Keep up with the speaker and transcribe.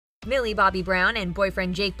Millie Bobby Brown and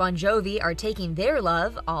boyfriend Jake Bongiovio are taking their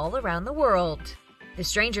love all around the world. The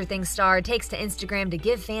Stranger Things star takes to Instagram to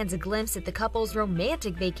give fans a glimpse at the couple's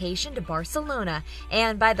romantic vacation to Barcelona,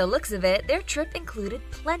 and by the looks of it, their trip included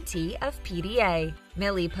plenty of PDA.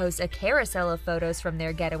 Millie posts a carousel of photos from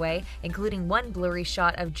their getaway, including one blurry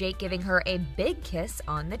shot of Jake giving her a big kiss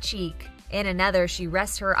on the cheek. In another, she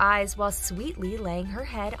rests her eyes while sweetly laying her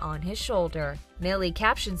head on his shoulder. Millie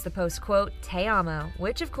captions the post, quote, "Te amo,"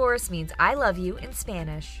 which of course means I love you in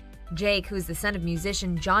Spanish. Jake, who's the son of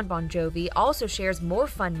musician Jon Bongiovi, also shares more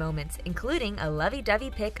fun moments, including a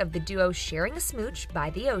lovey-dovey pic of the duo sharing a smooch by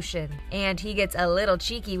the ocean. And he gets a little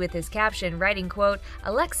cheeky with his caption, writing, quote,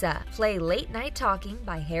 "Alexa, play Late Night Talking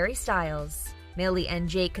by Harry Styles." Millie and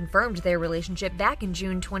Jake confirmed their relationship back in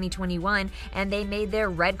June 2021, and they made their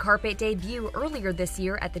red carpet debut earlier this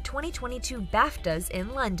year at the 2022 BAFTAs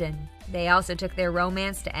in London. They also took their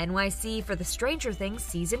romance to NYC for the Stranger Things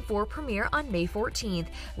Season 4 premiere on May 14th,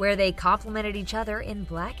 where they complimented each other in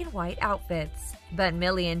black and white outfits. But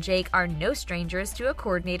Millie and Jake are no strangers to a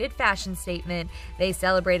coordinated fashion statement. They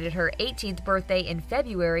celebrated her 18th birthday in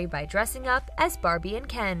February by dressing up as Barbie and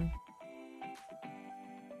Ken.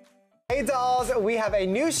 Hey dolls, we have a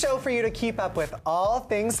new show for you to keep up with all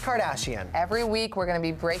things Kardashian. Every week we're going to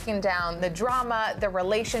be breaking down the drama, the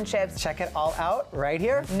relationships. Check it all out right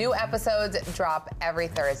here. New episodes drop every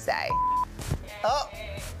Thursday. Oh!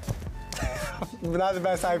 Not the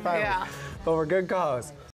best high five, Yeah. but we're good co-hosts.